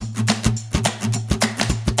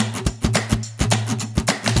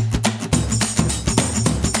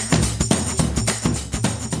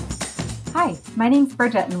My name's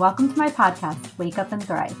Bridget, and welcome to my podcast, Wake Up and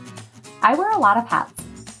Thrive. I wear a lot of hats,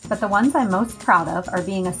 but the ones I'm most proud of are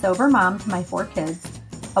being a sober mom to my 4 kids,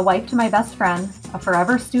 a wife to my best friend, a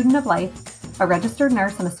forever student of life, a registered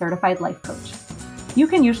nurse, and a certified life coach. You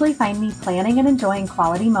can usually find me planning and enjoying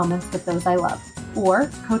quality moments with those I love, or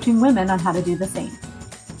coaching women on how to do the same.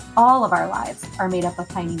 All of our lives are made up of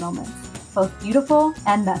tiny moments, both beautiful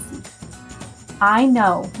and messy. I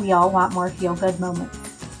know we all want more feel-good moments,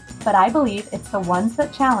 but I believe it's the ones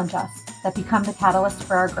that challenge us that become the catalyst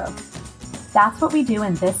for our growth. That's what we do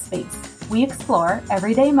in this space. We explore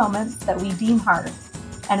everyday moments that we deem hard,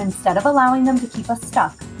 and instead of allowing them to keep us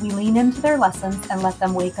stuck, we lean into their lessons and let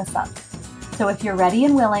them wake us up. So if you're ready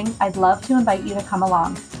and willing, I'd love to invite you to come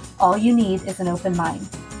along. All you need is an open mind.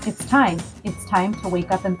 It's time to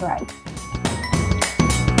wake up and thrive.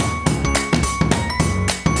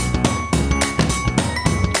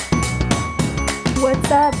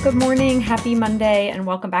 What's up? Good morning. Happy Monday, and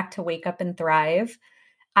welcome back to Wake Up and Thrive.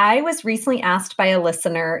 I was recently asked by a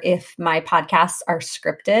listener if my podcasts are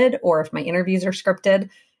scripted or if my interviews are scripted.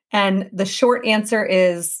 And the short answer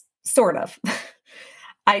is sort of.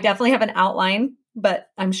 I definitely have an outline, but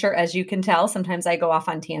I'm sure, as you can tell, sometimes I go off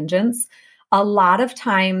on tangents. A lot of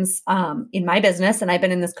times in my business, and I've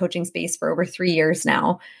been in this coaching space for over 3 years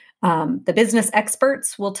now, the business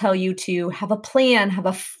experts will tell you to have a plan, have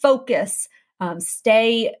a focus,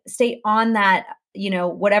 stay on that,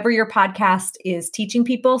 whatever your podcast is teaching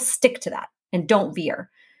people, stick to that and don't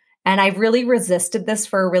veer. And I've really resisted this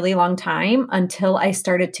for a really long time until I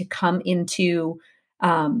started to come into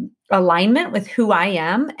alignment with who I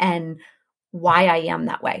am and why I am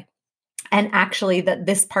that way. And actually that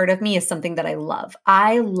this part of me is something that I love.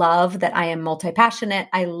 I love that I am multi-passionate.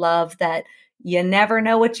 I love that you never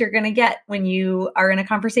know what you're going to get when you are in a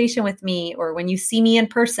conversation with me or when you see me in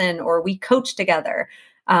person or we coach together.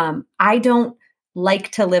 I don't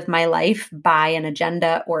like to live my life by an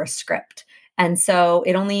agenda or a script. And so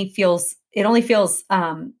it only feels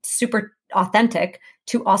super authentic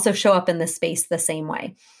to also show up in this space the same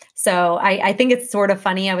way. So I think it's sort of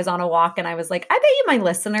funny. I was on a walk and I was like, I bet you my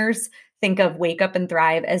listeners think of Wake Up and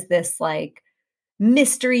Thrive as this like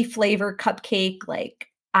mystery flavor cupcake. Like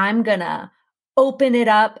I'm going to open it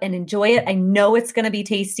up and enjoy it. I know it's going to be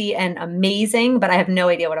tasty and amazing, but I have no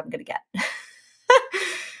idea what I'm going to get.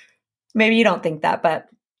 Maybe you don't think that, but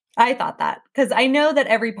I thought that because I know that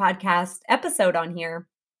every podcast episode on here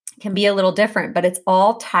can be a little different, but it's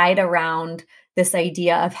all tied around this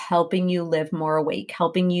idea of helping you live more awake,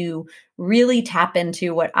 helping you really tap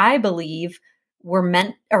into what I believe we're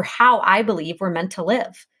meant, or how I believe we're meant to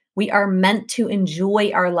live. We are meant to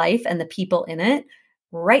enjoy our life and the people in it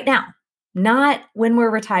right now. Not when we're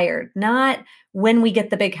retired, not when we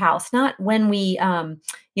get the big house, not when we,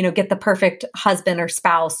 get the perfect husband or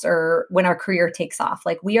spouse or when our career takes off.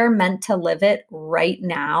 Like we are meant to live it right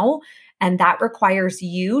now. And that requires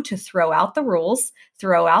you to throw out the rules,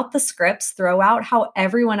 throw out the scripts, throw out how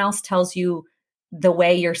everyone else tells you the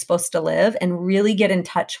way you're supposed to live and really get in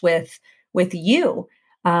touch with you,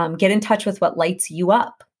 get in touch with what lights you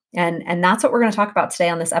up. And that's what we're going to talk about today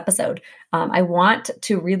on this episode. I want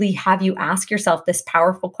to really have you ask yourself this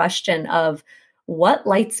powerful question of what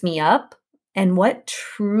lights me up and what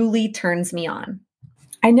truly turns me on.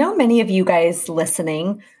 I know many of you guys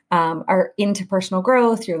listening are into personal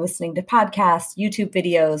growth. You're listening to podcasts, YouTube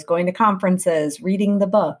videos, going to conferences, reading the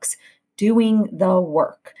books, doing the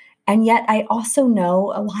work. And yet I also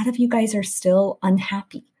know a lot of you guys are still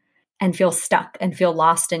unhappy and feel stuck and feel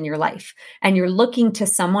lost in your life. And you're looking to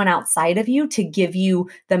someone outside of you to give you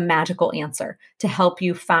the magical answer, to help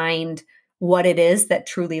you find what it is that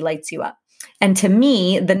truly lights you up. And to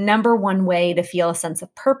me, the number one way to feel a sense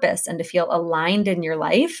of purpose and to feel aligned in your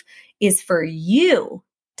life is for you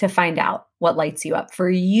to find out what lights you up, for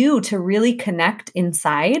you to really connect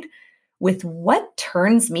inside with what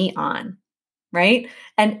turns me on, right?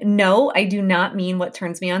 And no, I do not mean what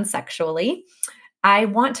turns me on sexually. I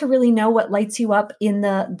want to really know what lights you up in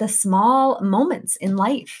the small moments in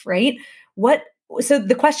life, right? So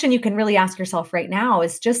the question you can really ask yourself right now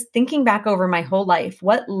is just thinking back over my whole life,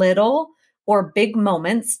 what little or big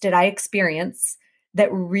moments did I experience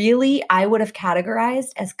that really I would have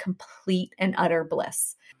categorized as complete and utter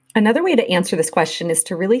bliss? Another way to answer this question is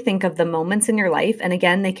to really think of the moments in your life. And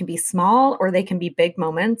again, they can be small or they can be big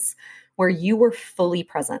moments where you were fully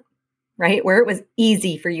present, right? Where it was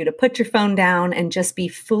easy for you to put your phone down and just be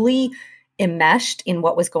fully enmeshed in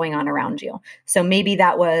what was going on around you. So maybe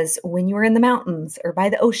that was when you were in the mountains or by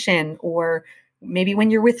the ocean, or maybe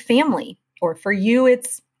when you're with family, or for you,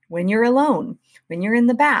 it's when you're alone, when you're in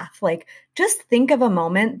the bath. Like just think of a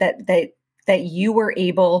moment that you were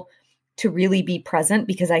able to really be present,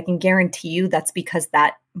 because I can guarantee you that's because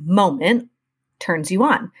that moment turns you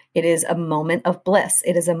on. It is a moment of bliss.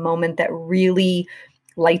 It is a moment that really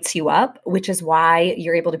lights you up, which is why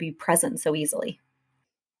you're able to be present so easily.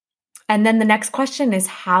 And then the next question is,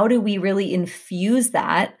 how do we really infuse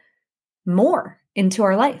that more into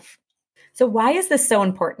our life? So why is this so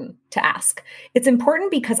important to ask? It's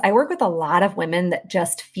important because I work with a lot of women that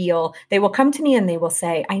just feel, they will come to me and they will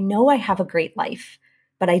say, I know I have a great life,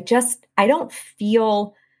 but I don't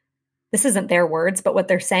feel, this isn't their words, but what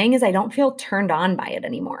they're saying is, I don't feel turned on by it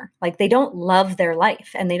anymore. Like they don't love their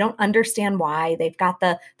life and they don't understand why. They've got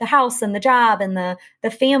the house and the job and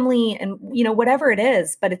the family and, whatever it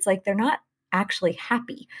is, but it's like they're not actually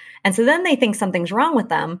happy. And so then they think something's wrong with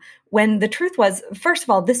them, when the truth was, first of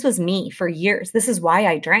all, this was me for years. This is why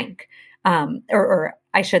I drank. Or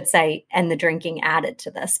I should say, and the drinking added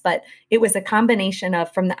to this, but it was a combination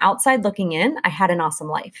of, from the outside looking in, I had an awesome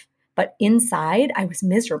life, but inside I was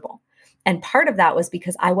miserable. And part of that was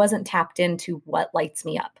because I wasn't tapped into what lights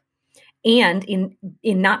me up. And in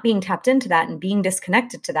not being tapped into that and being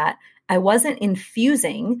disconnected to that, I wasn't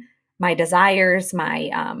infusing my desires,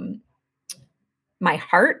 my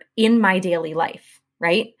heart in my daily life,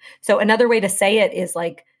 right? So another way to say it is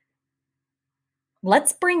like,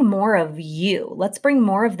 let's bring more of you. Let's bring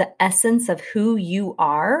more of the essence of who you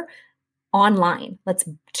are online. That's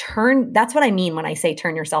what I mean when I say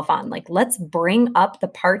turn yourself on. Like, let's bring up the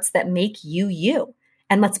parts that make you you,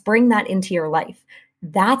 and let's bring that into your life.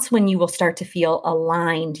 That's when you will start to feel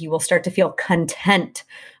aligned. You will start to feel content.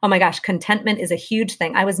 Oh my gosh, contentment is a huge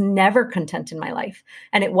thing. I was never content in my life.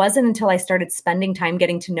 And it wasn't until I started spending time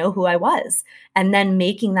getting to know who I was and then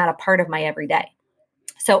making that a part of my everyday.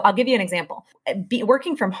 So I'll give you an example.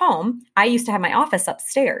 Working from home, I used to have my office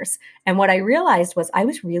upstairs. And what I realized was I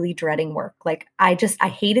was really dreading work. Like I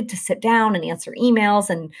hated to sit down and answer emails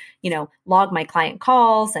and, log my client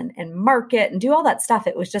calls and market and do all that stuff.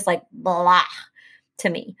 It was just like blah to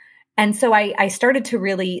me. And so I started to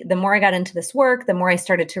really, the more I got into this work, the more I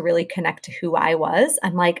started to really connect to who I was.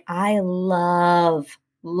 I'm like, I love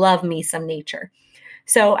me some nature.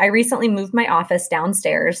 So I recently moved my office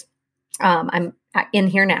downstairs. I'm in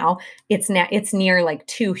here now. It's near like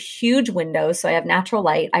two huge windows. So I have natural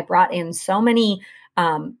light. I brought in so many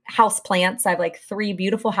house plants. I have like 3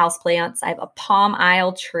 beautiful house plants. I have a palm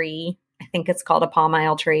isle tree. I think it's called a palm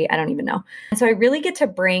isle tree. I don't even know. And so I really get to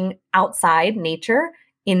bring outside nature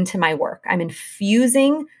into my work. I'm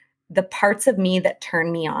infusing the parts of me that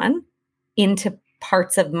turn me on into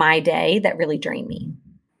parts of my day that really drain me.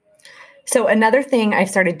 So another thing I've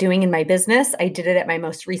started doing in my business, I did it at my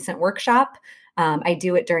most recent workshop. I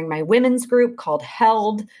do it during my women's group called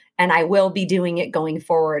Held, and I will be doing it going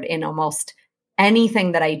forward in almost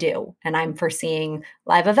anything that I do. And I'm foreseeing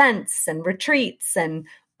live events and retreats and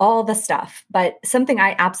all the stuff. But something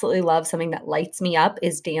I absolutely love, something that lights me up,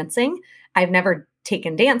 is dancing. I've never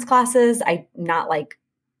taken dance classes. I'm not like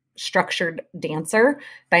structured dancer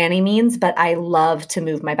by any means, but I love to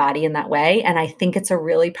move my body in that way. And I think it's a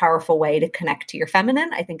really powerful way to connect to your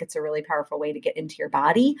feminine. I think it's a really powerful way to get into your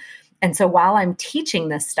body. And so while I'm teaching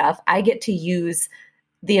this stuff, I get to use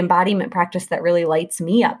the embodiment practice that really lights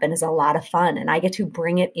me up and is a lot of fun. And I get to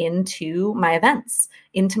bring it into my events,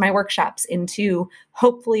 into my workshops, into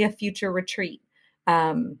hopefully a future retreat.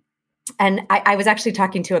 And I was actually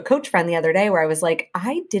talking to a coach friend the other day where I was like,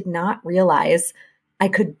 I did not realize I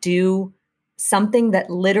could do something that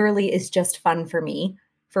literally is just fun for me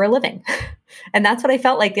for a living. And that's what I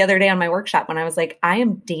felt like the other day on my workshop when I was like, I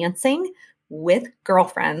am dancing with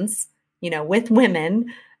girlfriends, with women,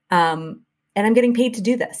 and I'm getting paid to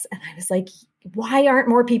do this. And I was like, why aren't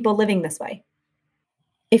more people living this way?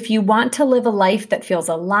 If you want to live a life that feels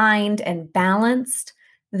aligned and balanced,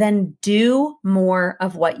 then do more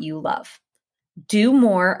of what you love. Do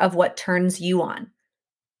more of what turns you on.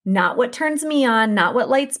 Not what turns me on, not what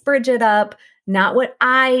lights Bridget up, not what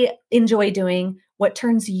I enjoy doing, what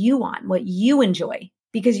turns you on, what you enjoy,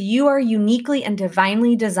 because you are uniquely and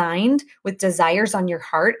divinely designed with desires on your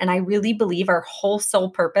heart. And I really believe our whole soul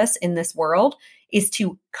purpose in this world is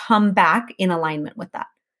to come back in alignment with that,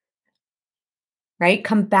 right?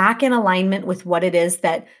 Come back in alignment with what it is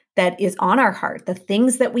that is on our heart, the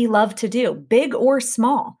things that we love to do, big or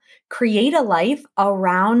small. Create a life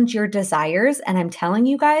around your desires. And I'm telling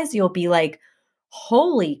you guys, you'll be like,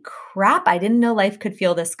 holy crap, I didn't know life could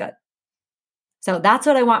feel this good. So that's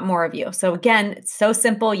what I want more of you. So again, it's so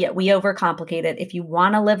simple, yet we overcomplicate it. If you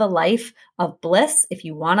want to live a life of bliss, if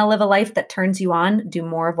you want to live a life that turns you on, do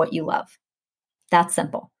more of what you love. That's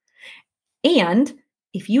simple. And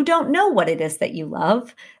If you don't know what it is that you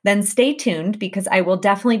love, then stay tuned because I will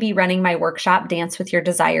definitely be running my workshop, Dance with Your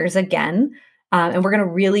Desires, again. And we're going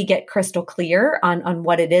to really get crystal clear on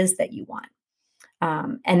what it is that you want.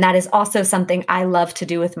 And that is also something I love to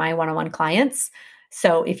do with my one-on-one clients.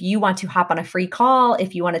 So if you want to hop on a free call,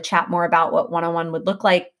 if you want to chat more about what one-on-one would look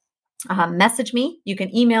like, message me. You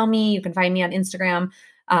can email me. You can find me on Instagram.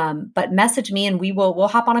 But message me and we'll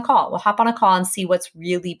hop on a call. We'll hop on a call and see what's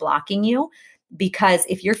really blocking you. Because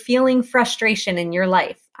if you're feeling frustration in your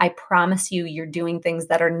life, I promise you, you're doing things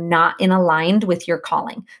that are not in aligned with your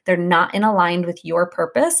calling. They're not in aligned with your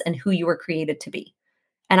purpose and who you were created to be.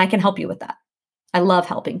 And I can help you with that. I love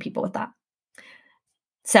helping people with that.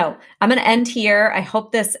 So I'm going to end here. I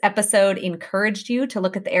hope this episode encouraged you to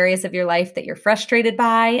look at the areas of your life that you're frustrated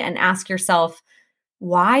by and ask yourself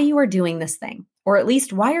why you are doing this thing, or at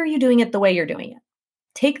least why are you doing it the way you're doing it?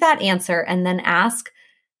 Take that answer and then ask,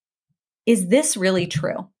 is this really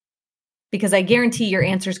true? Because I guarantee your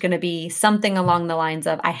answer is going to be something along the lines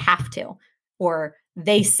of, I have to, or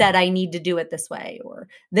they said I need to do it this way, or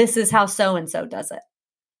this is how so-and-so does it.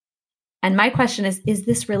 And my question is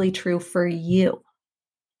this really true for you?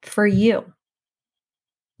 For you?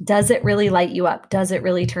 Does it really light you up? Does it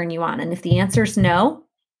really turn you on? And if the answer is no,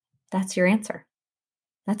 that's your answer.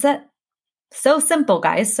 That's it. So simple,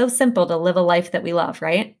 guys. So simple to live a life that we love,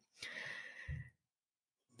 right?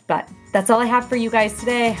 But that's all I have for you guys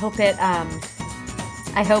today. I hope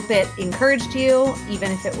it encouraged you,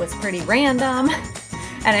 even if it was pretty random.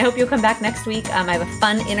 And I hope you'll come back next week. I have a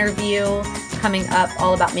fun interview coming up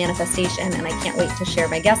all about manifestation, and I can't wait to share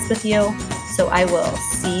my guests with you. So I will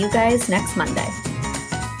see you guys next Monday.